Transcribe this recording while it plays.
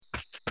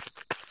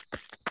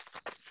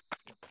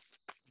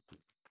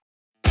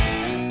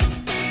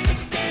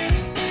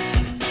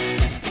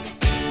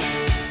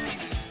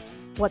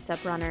What's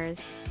up,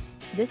 runners?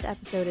 This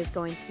episode is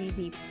going to be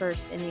the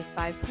first in a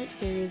 5-part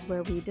series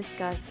where we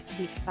discuss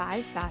the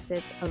 5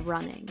 facets of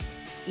running.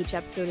 Each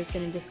episode is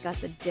going to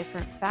discuss a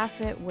different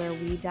facet where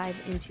we dive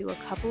into a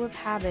couple of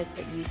habits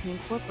that you can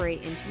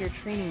incorporate into your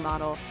training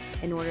model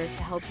in order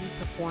to help you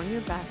perform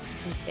your best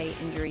and stay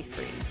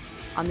injury-free.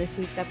 On this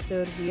week's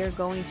episode, we are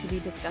going to be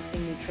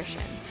discussing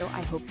nutrition, so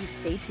I hope you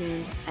stay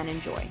tuned and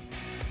enjoy.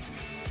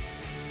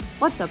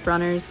 What's up,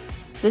 runners?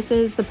 This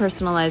is the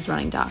Personalized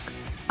Running Doc.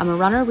 I'm a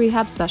runner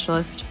rehab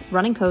specialist,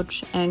 running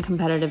coach, and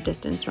competitive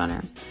distance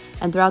runner.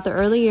 And throughout the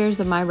early years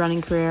of my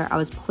running career, I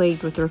was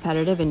plagued with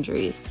repetitive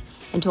injuries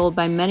and told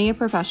by many a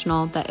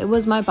professional that it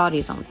was my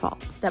body's own fault,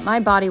 that my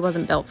body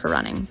wasn't built for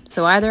running,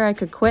 so either I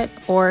could quit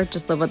or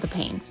just live with the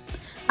pain.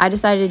 I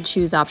decided to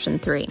choose option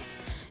 3,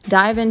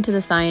 dive into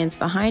the science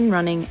behind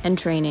running and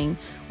training,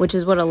 which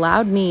is what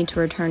allowed me to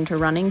return to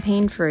running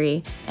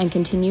pain-free and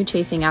continue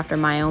chasing after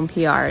my own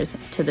PRs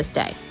to this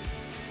day.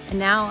 And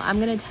now I'm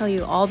going to tell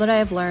you all that I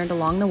have learned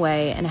along the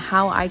way and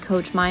how I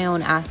coach my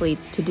own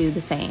athletes to do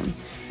the same.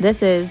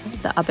 This is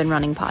the Up and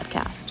Running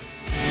Podcast.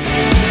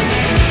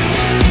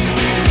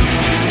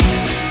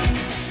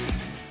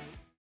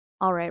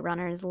 All right,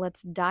 runners,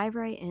 let's dive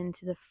right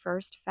into the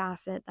first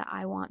facet that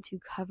I want to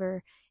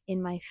cover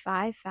in my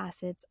 5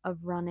 facets of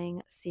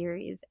running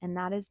series, and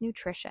that is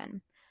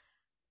nutrition.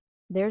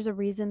 There's a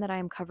reason that I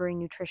am covering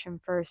nutrition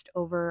first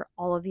over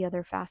all of the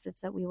other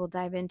facets that we will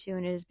dive into,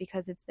 and it is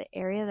because it's the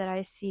area that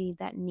I see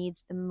that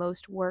needs the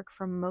most work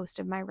from most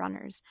of my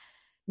runners.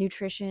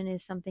 Nutrition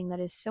is something that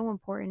is so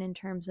important in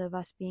terms of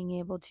us being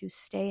able to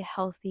stay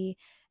healthy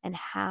and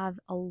have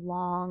a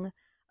long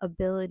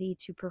ability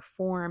to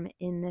perform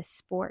in this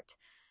sport.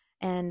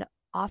 And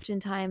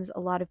oftentimes,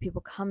 a lot of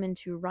people come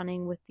into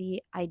running with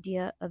the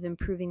idea of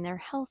improving their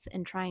health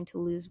and trying to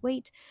lose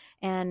weight.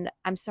 And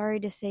I'm sorry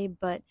to say,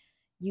 but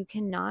you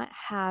cannot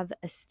have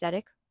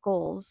aesthetic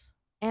goals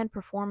and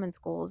performance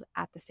goals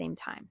at the same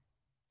time.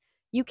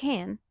 You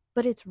can,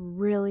 but it's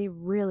really,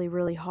 really,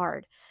 really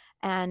hard.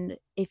 And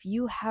if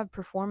you have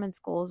performance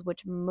goals,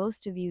 which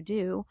most of you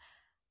do,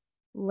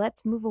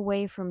 let's move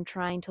away from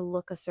trying to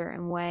look a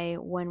certain way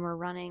when we're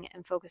running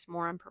and focus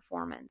more on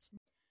performance.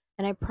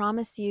 And I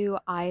promise you,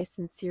 I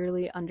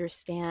sincerely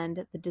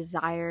understand the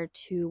desire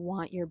to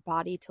want your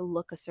body to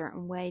look a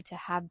certain way, to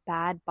have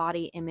bad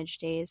body image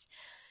days.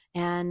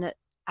 And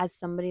as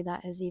somebody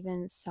that has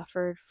even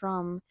suffered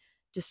from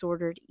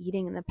disordered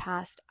eating in the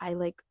past, I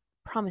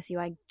promise you,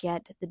 I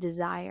get the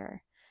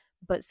desire.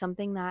 But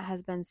something that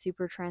has been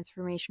super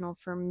transformational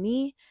for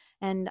me,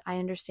 and I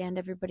understand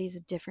everybody's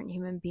a different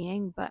human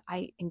being, but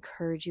I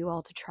encourage you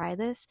all to try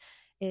this,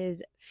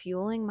 is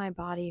fueling my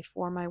body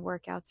for my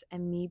workouts,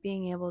 and me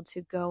being able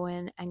to go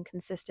in and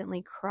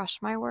consistently crush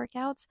my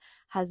workouts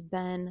has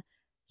been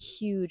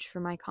huge for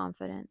my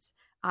confidence.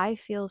 I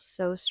feel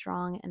so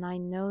strong, and I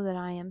know that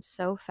I am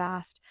so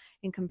fast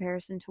in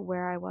comparison to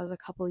where I was a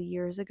couple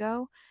years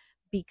ago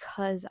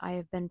because I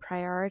have been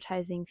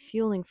prioritizing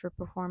fueling for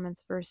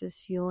performance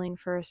versus fueling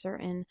for a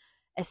certain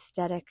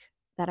aesthetic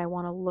that I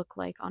want to look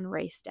like on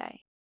race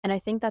day. And I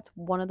think that's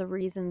one of the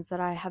reasons that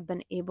I have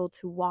been able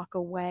to walk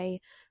away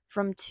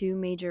from 2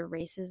 major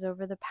races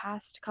over the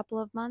past couple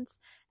of months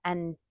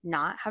and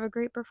not have a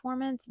great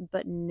performance,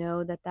 but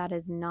know that that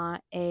is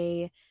not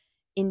a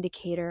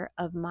indicator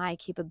of my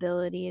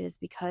capability. It is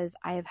because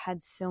I have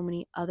had so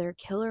many other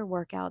killer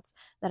workouts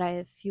that I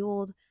have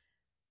fueled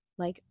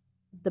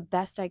the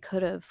best I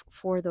could have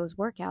for those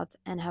workouts,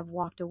 and have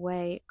walked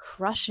away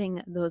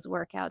crushing those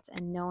workouts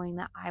and knowing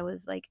that I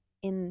was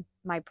in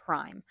my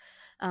prime.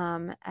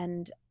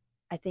 And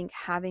I think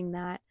having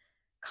that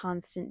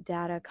constant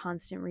data,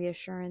 constant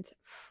reassurance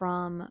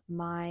from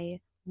my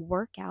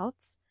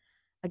workouts,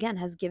 again,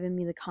 has given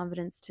me the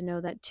confidence to know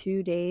that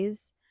 2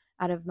 days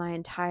out of my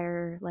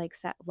entire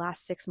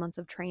last 6 months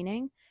of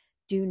training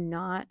do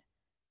not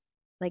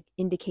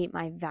indicate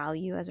my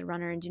value as a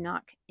runner and do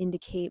not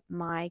indicate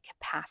my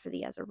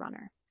capacity as a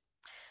runner.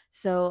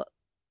 So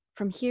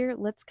from here,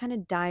 let's kind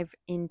of dive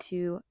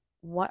into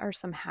what are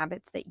some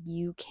habits that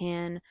you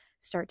can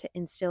start to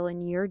instill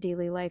in your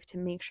daily life to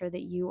make sure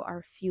that you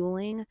are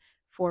fueling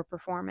for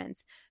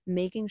performance,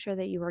 making sure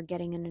that you are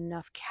getting in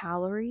enough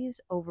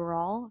calories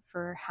overall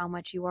for how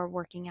much you are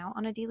working out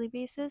on a daily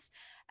basis,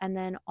 and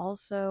then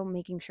also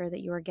making sure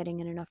that you are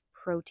getting in enough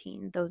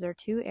protein. Those are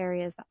 2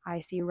 areas that I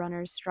see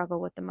runners struggle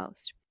with the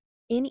most.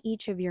 In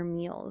each of your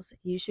meals,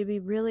 you should be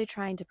really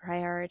trying to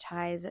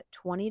prioritize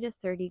 20 to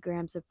 30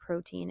 grams of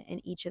protein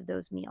in each of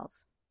those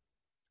meals.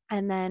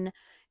 And then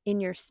in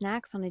your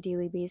snacks on a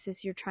daily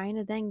basis, you're trying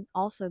to then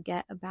also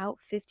get about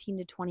 15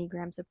 to 20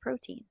 grams of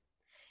protein.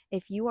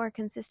 If you are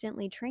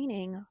consistently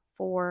training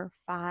for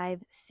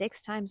 5-6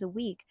 times a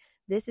week,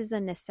 this is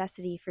a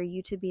necessity for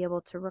you to be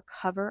able to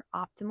recover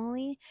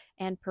optimally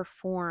and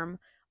perform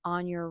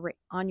on your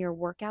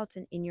workouts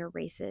and in your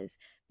races,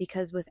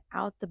 because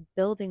without the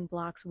building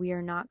blocks, we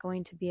are not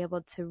going to be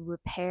able to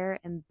repair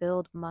and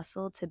build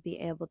muscle to be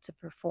able to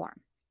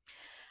perform.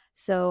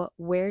 So,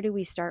 where do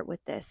we start with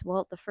this?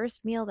 Well, the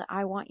first meal that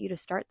I want you to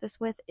start this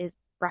with is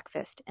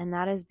breakfast, and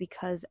that is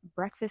because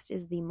breakfast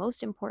is the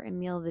most important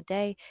meal of the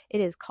day.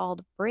 It is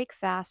called break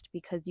fast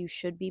because you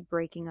should be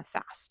breaking a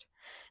fast.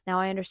 Now,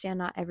 I understand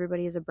not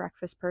everybody is a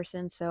breakfast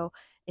person, so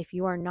if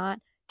you are not,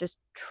 just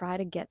try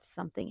to get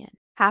something in.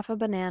 Half a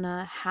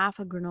banana, half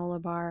a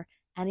granola bar,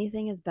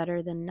 anything is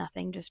better than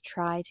nothing. Just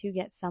try to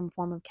get some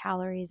form of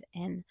calories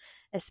in,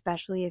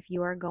 especially if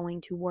you are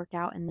going to work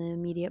out in the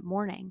immediate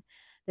morning.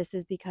 This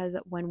is because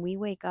when we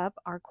wake up,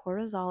 our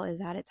cortisol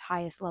is at its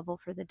highest level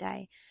for the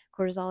day.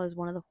 Cortisol is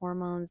one of the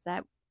hormones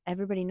that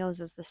everybody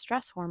knows as the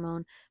stress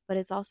hormone, but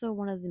it's also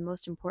one of the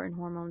most important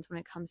hormones when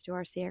it comes to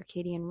our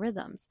circadian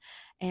rhythms.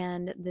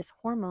 And this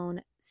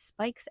hormone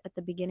spikes at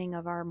the beginning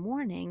of our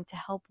morning to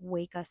help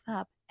wake us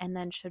up and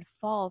then should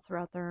fall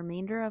throughout the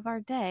remainder of our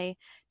day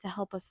to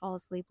help us fall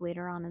asleep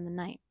later on in the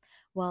night.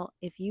 Well,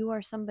 if you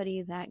are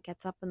somebody that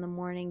gets up in the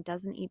morning,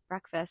 doesn't eat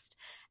breakfast,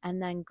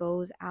 and then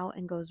goes out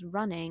and goes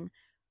running,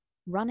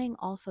 running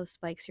also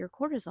spikes your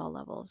cortisol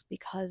levels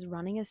because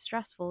running is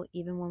stressful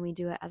even when we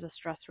do it as a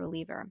stress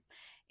reliever.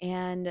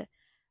 And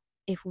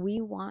if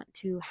we want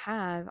to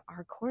have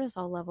our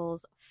cortisol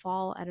levels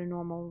fall at a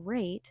normal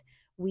rate,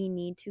 we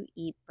need to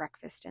eat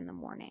breakfast in the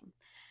morning.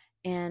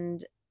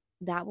 And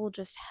that will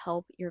just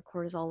help your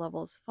cortisol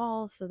levels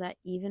fall so that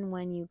even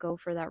when you go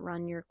for that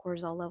run, your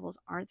cortisol levels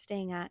aren't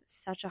staying at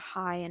such a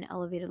high and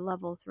elevated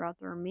level throughout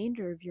the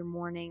remainder of your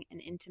morning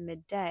and into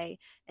midday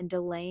and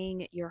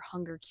delaying your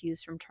hunger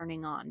cues from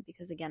turning on.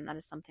 Because again, that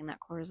is something that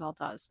cortisol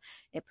does.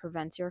 It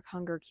prevents your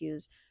hunger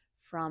cues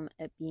from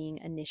it being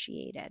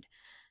initiated.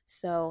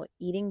 So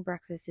eating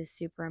breakfast is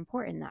super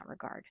important in that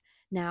regard.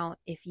 Now,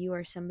 if you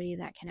are somebody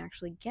that can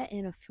actually get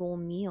in a full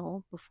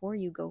meal before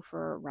you go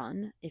for a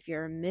run, if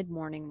you're a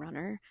mid-morning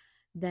runner,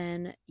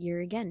 then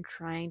you're again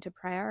trying to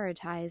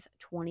prioritize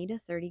 20 to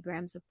 30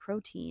 grams of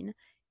protein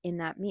in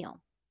that meal.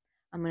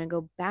 I'm going to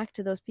go back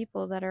to those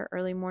people that are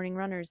early morning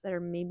runners that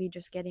are maybe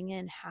just getting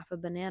in half a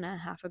banana,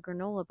 half a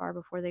granola bar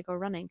before they go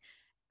running.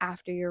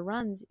 After your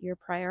runs, you're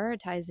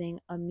prioritizing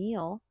a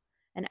meal,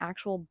 an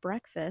actual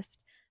breakfast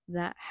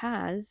that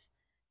has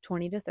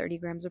 20 to 30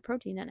 grams of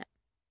protein in it.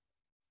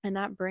 And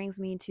that brings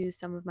me to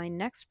some of my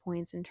next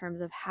points in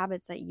terms of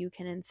habits that you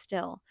can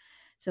instill.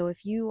 So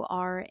if you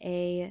are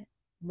a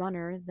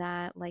runner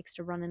that likes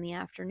to run in the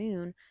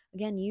afternoon,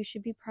 again, you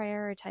should be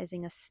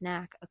prioritizing a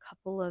snack a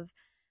couple of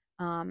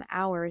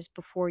hours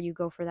before you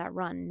go for that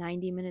run,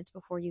 90 minutes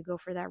before you go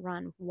for that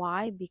run.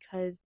 Why?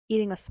 Because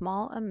eating a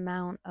small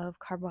amount of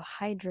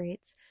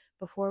carbohydrates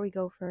before we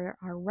go for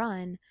our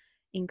run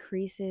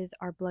increases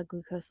our blood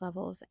glucose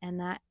levels, and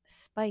that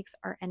spikes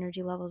our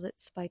energy levels, it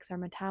spikes our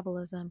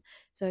metabolism,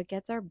 so it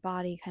gets our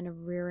body kind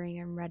of rearing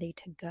and ready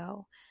to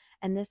go.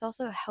 And this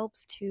also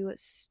helps to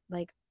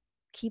like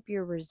keep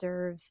your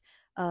reserves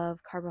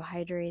of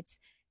carbohydrates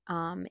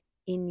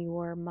in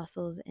your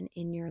muscles and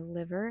in your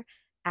liver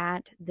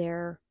at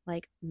their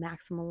like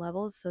maximal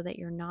levels, so that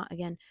you're not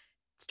again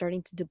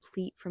starting to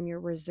deplete from your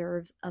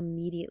reserves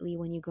immediately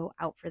when you go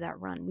out for that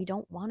run. We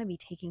don't want to be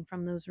taking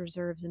from those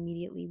reserves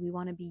immediately. We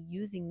want to be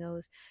using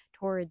those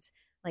towards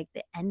like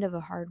the end of a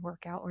hard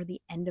workout or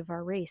the end of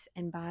our race.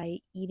 And by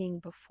eating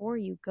before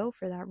you go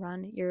for that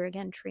run, you're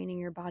again training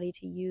your body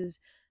to use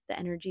the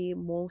energy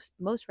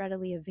most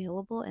readily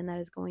available, and that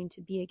is going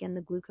to be again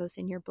the glucose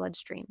in your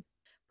bloodstream.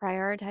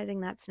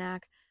 Prioritizing that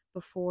snack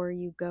before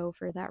you go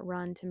for that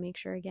run to make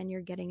sure again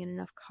you're getting in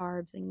enough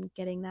carbs and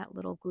getting that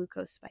little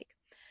glucose spike.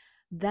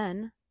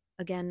 Then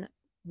again,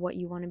 what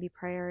you want to be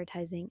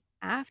prioritizing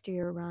after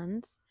your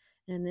runs,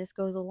 and this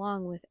goes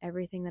along with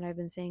everything that I've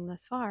been saying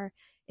thus far,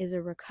 is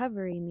a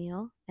recovery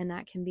meal. And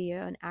that can be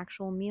an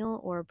actual meal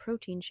or a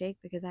protein shake,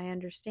 because I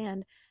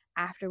understand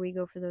after we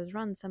go for those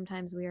runs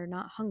sometimes we are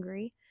not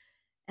hungry.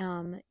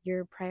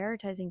 You're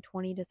prioritizing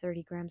 20 to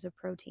 30 grams of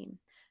protein.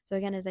 So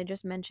again, as I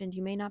just mentioned,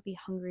 you may not be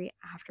hungry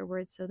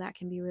afterwards, so that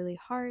can be really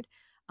hard.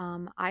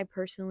 I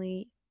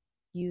personally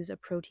use a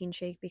protein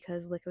shake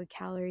because liquid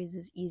calories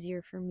is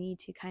easier for me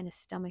to kind of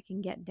stomach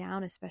and get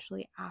down,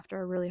 especially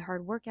after a really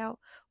hard workout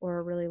or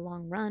a really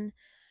long run.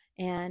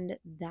 And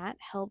that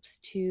helps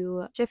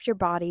to shift your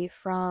body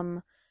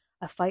from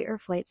a fight or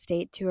flight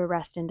state to a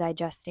rest and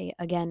digest state.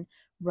 Again,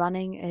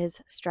 running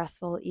is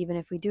stressful. Even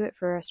if we do it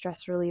for a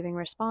stress relieving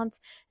response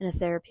and a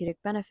therapeutic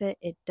benefit,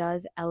 it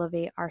does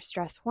elevate our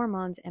stress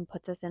hormones and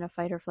puts us in a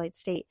fight or flight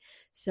state.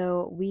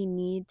 So we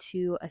need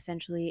to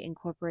essentially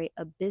incorporate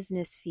a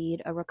business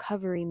feed, a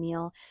recovery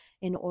meal,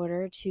 in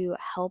order to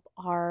help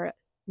our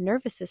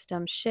nervous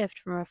system shift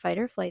from a fight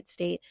or flight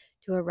state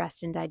to a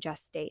rest and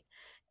digest state.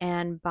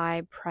 And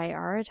by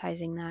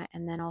prioritizing that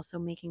and then also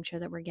making sure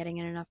that we're getting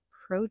in enough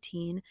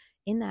protein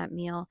in that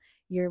meal,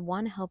 you're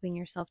one, helping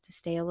yourself to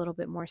stay a little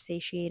bit more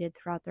satiated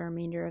throughout the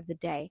remainder of the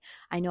day.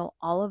 I know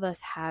all of us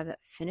have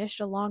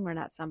finished a long run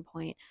at some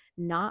point,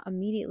 not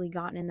immediately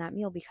gotten in that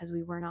meal because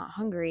we were not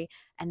hungry,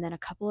 and then a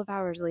couple of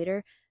hours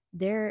later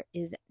there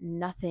is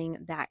nothing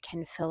that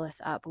can fill us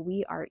up.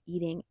 We are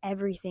eating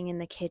everything in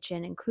the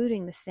kitchen,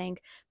 including the sink,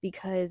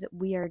 because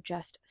we are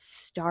just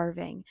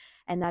starving.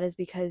 And that is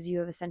because you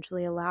have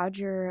essentially allowed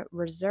your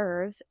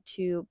reserves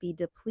to be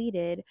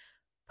depleted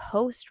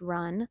post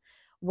run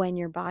when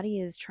your body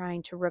is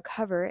trying to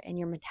recover and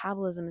your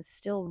metabolism is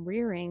still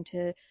rearing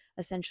to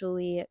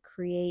essentially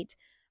create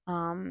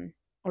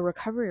a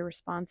recovery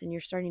response, and you're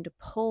starting to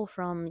pull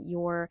from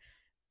your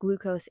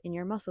glucose in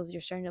your muscles,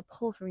 you're starting to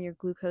pull from your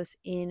glucose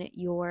in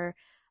your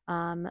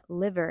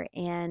liver,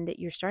 and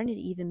you're starting to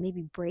even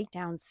maybe break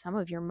down some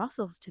of your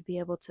muscles to be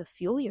able to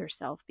fuel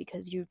yourself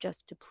because you've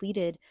just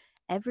depleted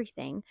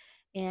everything.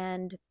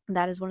 And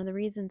that is one of the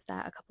reasons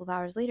that a couple of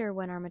hours later,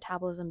 when our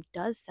metabolism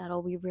does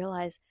settle, we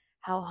realize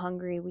how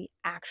hungry we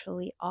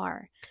actually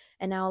are.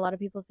 And now a lot of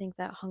people think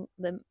that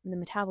the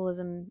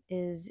metabolism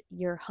is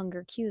your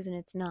hunger cues, and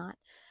it's not.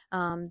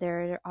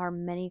 There are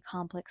many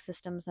complex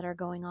systems that are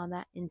going on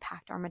that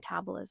impact our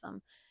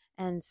metabolism.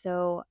 And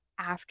so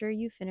after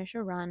you finish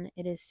a run,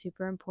 it is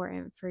super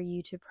important for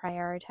you to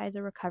prioritize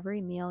a recovery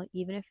meal,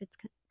 even if it's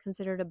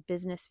considered a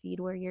business feed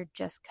where you're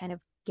just kind of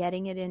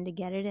getting it in to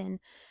get it in.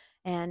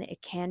 And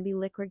it can be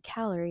liquid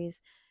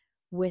calories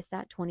with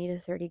that 20 to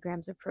 30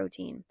 grams of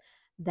protein.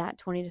 That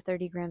 20 to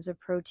 30 grams of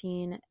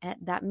protein at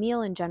that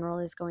meal in general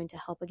is going to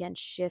help, again,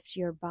 shift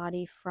your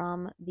body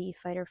from the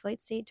fight or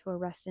flight state to a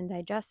rest and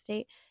digest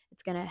state.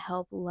 It's going to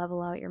help level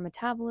out your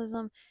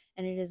metabolism,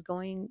 and it is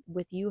going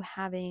with you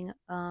having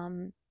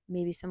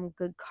maybe some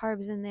good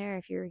carbs in there.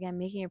 If you're, again,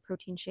 making a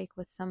protein shake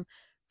with some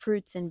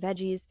fruits and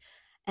veggies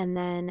and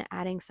then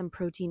adding some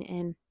protein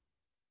in,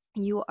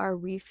 you are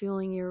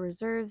refueling your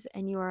reserves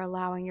and you are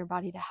allowing your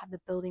body to have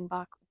the building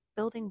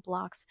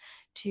blocks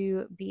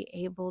to be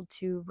able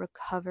to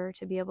recover,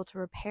 to be able to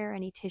repair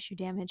any tissue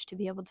damage, to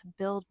be able to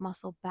build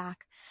muscle back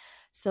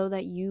so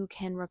that you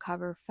can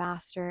recover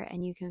faster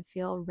and you can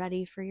feel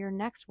ready for your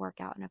next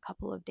workout in a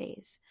couple of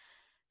days.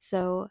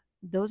 So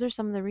those are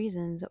some of the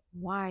reasons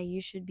why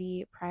you should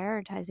be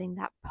prioritizing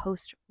that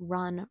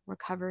post-run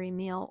recovery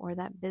meal or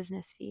that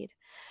business feed.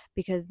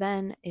 Because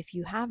then if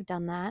you have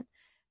done that,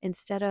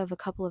 instead of a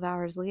couple of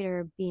hours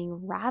later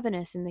being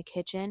ravenous in the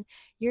kitchen,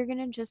 you're going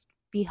to just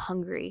be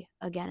hungry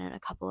again in a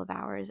couple of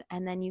hours,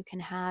 and then you can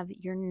have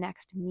your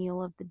next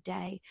meal of the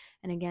day.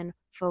 And again,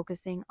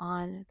 focusing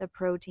on the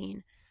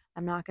protein.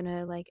 I'm not going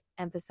to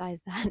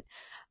emphasize that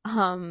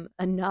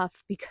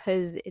enough,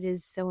 because it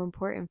is so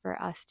important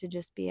for us to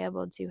just be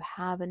able to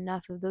have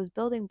enough of those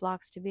building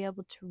blocks to be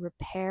able to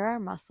repair our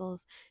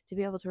muscles, to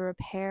be able to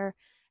repair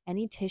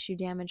any tissue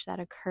damage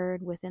that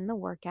occurred within the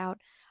workout.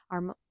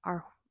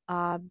 Our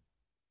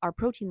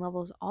protein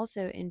levels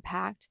also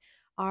impact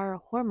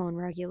our hormone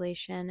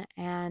regulation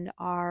and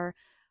our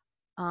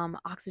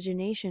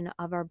oxygenation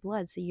of our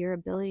blood. So your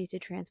ability to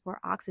transport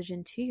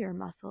oxygen to your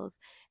muscles,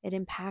 it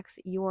impacts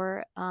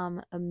your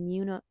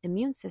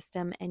immune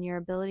system and your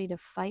ability to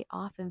fight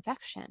off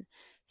infection.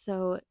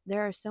 So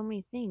there are so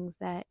many things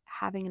that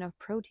having enough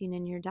protein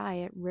in your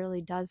diet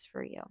really does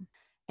for you.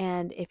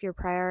 And if you're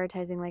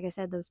prioritizing, like I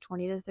said, those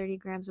 20 to 30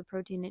 grams of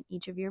protein in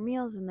each of your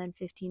meals and then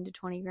 15 to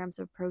 20 grams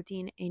of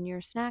protein in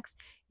your snacks,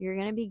 you're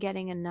going to be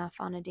getting enough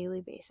on a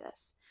daily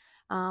basis.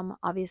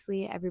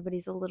 Obviously,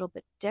 everybody's a little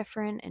bit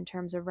different in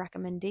terms of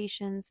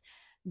recommendations.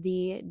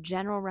 The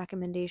general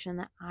recommendation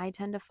that I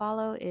tend to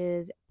follow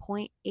is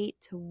 0.8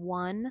 to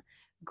 1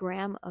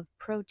 gram of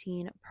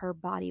protein per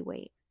body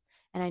weight.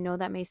 And I know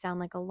that may sound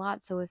like a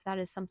lot, so if that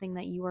is something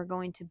that you are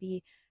going to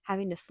be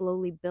having to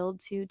slowly build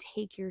to,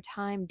 take your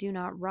time, do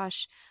not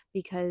rush,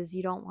 because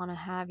you don't want to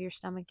have your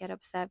stomach get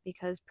upset,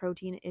 because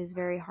protein is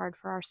very hard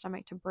for our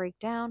stomach to break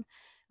down.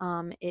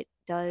 It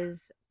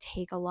does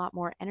take a lot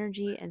more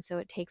energy, and so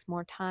it takes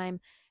more time,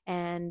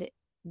 and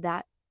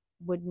that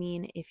would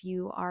mean if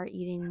you are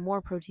eating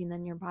more protein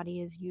than your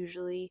body is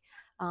usually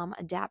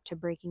adapt to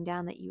breaking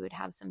down, that you would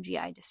have some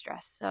GI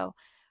distress. So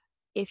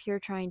if you're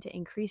trying to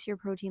increase your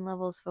protein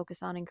levels,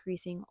 focus on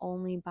increasing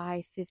only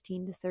by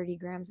 15 to 30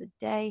 grams a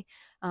day.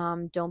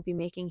 Don't be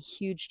making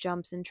huge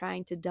jumps and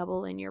trying to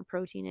double in your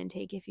protein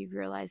intake if you've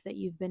realized that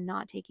you've been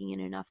not taking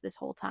in enough this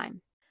whole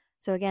time.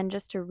 So again,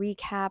 just to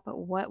recap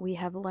what we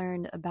have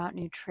learned about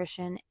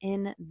nutrition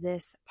in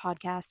this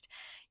podcast,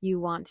 you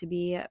want to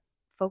be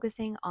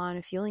focusing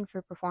on fueling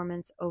for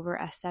performance over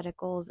aesthetic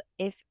goals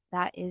if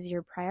that is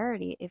your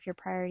priority. If your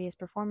priority is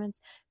performance,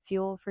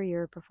 fuel for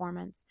your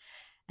performance.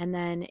 And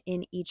then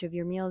in each of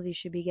your meals, you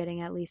should be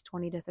getting at least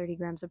 20 to 30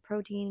 grams of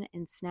protein.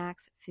 In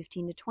snacks,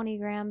 15 to 20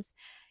 grams.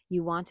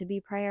 You want to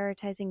be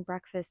prioritizing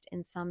breakfast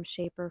in some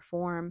shape or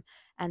form.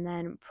 And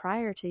then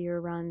prior to your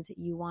runs,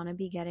 you want to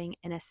be getting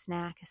in a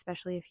snack,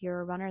 especially if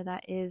you're a runner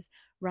that is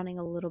running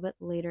a little bit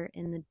later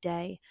in the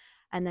day.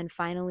 And then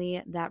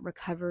finally, that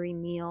recovery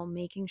meal,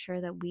 making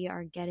sure that we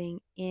are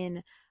getting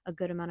in a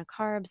good amount of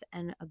carbs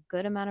and a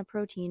good amount of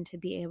protein to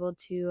be able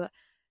to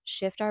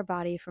shift our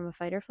body from a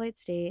fight or flight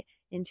state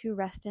into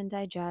rest and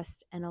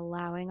digest, and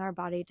allowing our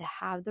body to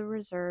have the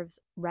reserves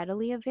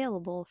readily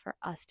available for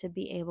us to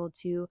be able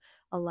to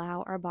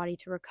allow our body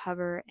to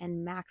recover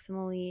and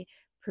maximally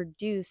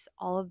produce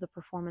all of the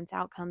performance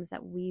outcomes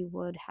that we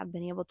would have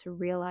been able to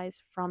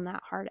realize from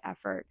that hard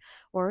effort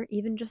or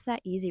even just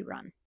that easy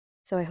run.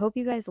 So I hope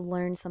you guys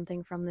learned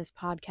something from this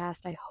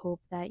podcast. I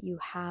hope that you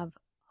have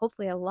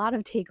hopefully a lot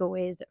of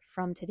takeaways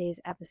from today's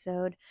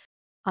episode.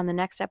 On the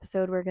next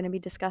episode, we're going to be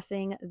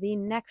discussing the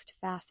next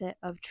facet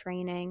of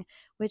training,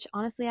 which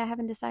honestly, I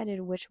haven't decided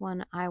which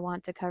one I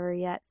want to cover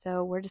yet.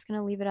 So we're just going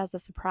to leave it as a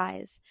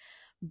surprise.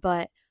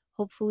 But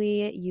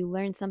hopefully you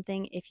learned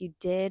something. If you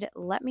did,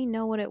 let me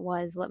know what it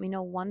was. Let me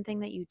know one thing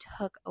that you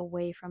took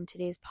away from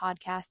today's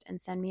podcast and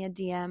send me a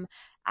DM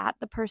at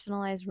the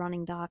Personalized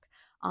Running Doc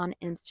on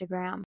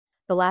Instagram.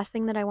 The last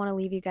thing that I want to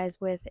leave you guys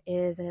with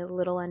is a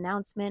little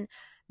announcement.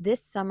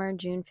 This summer,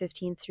 June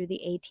 15th through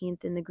the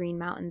 18th in the Green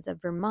Mountains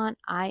of Vermont,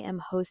 I am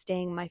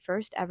hosting my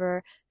first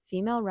ever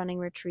female running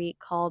retreat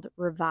called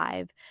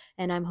Revive.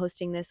 And I'm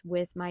hosting this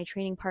with my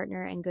training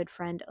partner and good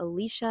friend,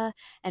 Alicia.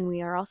 And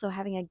we are also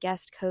having a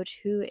guest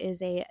coach who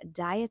is a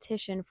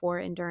dietitian for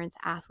endurance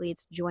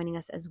athletes joining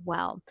us as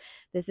well.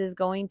 This is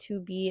going to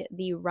be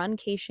the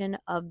runcation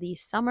of the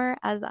summer,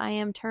 as I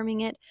am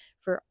terming it,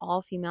 for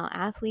all female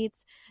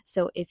athletes.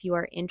 So if you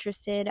are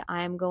interested,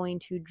 I am going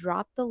to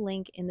drop the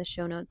link in the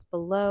show notes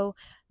below.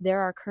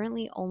 There are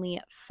currently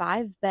only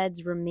 5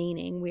 beds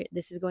remaining.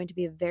 This is going to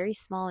be a very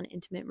small and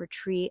intimate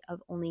retreat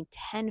of only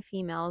 10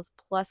 females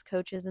plus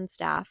coaches and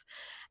staff.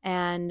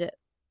 And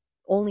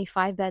only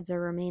 5 beds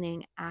are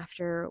remaining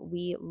after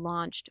we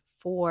launched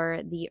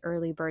for the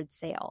early bird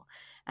sale.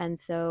 And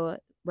so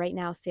right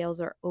now,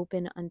 sales are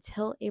open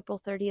until April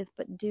 30th,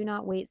 but do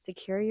not wait.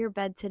 Secure your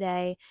bed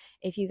today.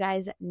 If you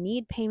guys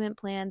need payment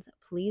plans,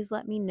 please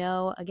let me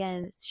know.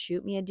 Again,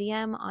 shoot me a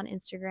DM on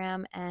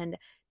Instagram and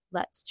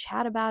let's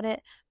chat about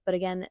it. But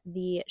again,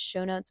 the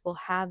show notes will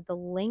have the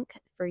link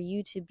for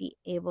you to be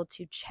able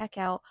to check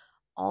out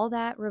all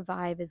that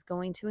Revive is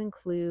going to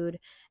include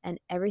and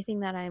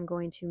everything that I am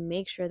going to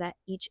make sure that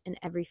each and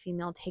every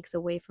female takes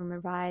away from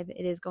Revive.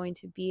 It is going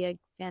to be a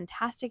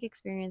fantastic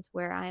experience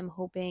where I am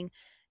hoping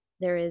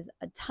there is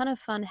a ton of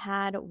fun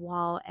had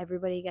while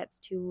everybody gets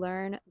to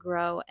learn,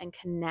 grow, and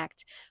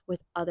connect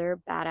with other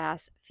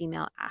badass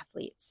female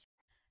athletes.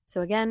 So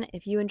again,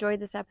 if you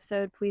enjoyed this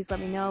episode, please let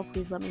me know.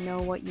 Please let me know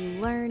what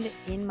you learned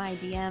in my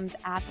DMs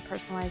at the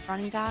Personalized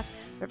Running Doc.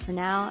 But for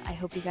now, I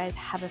hope you guys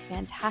have a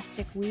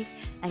fantastic week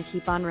and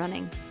keep on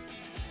running.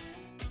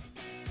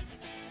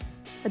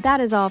 But that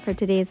is all for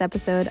today's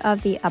episode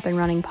of the Up and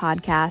Running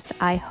podcast.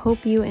 I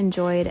hope you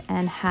enjoyed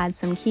and had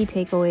some key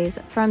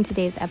takeaways from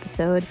today's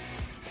episode.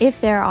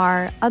 If there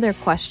are other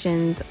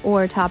questions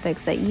or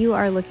topics that you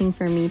are looking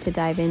for me to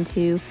dive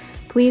into,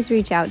 please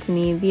reach out to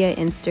me via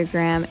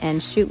Instagram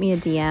and shoot me a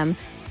DM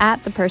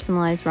at the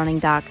Personalized Running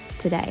Doc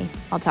today.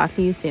 I'll talk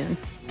to you soon.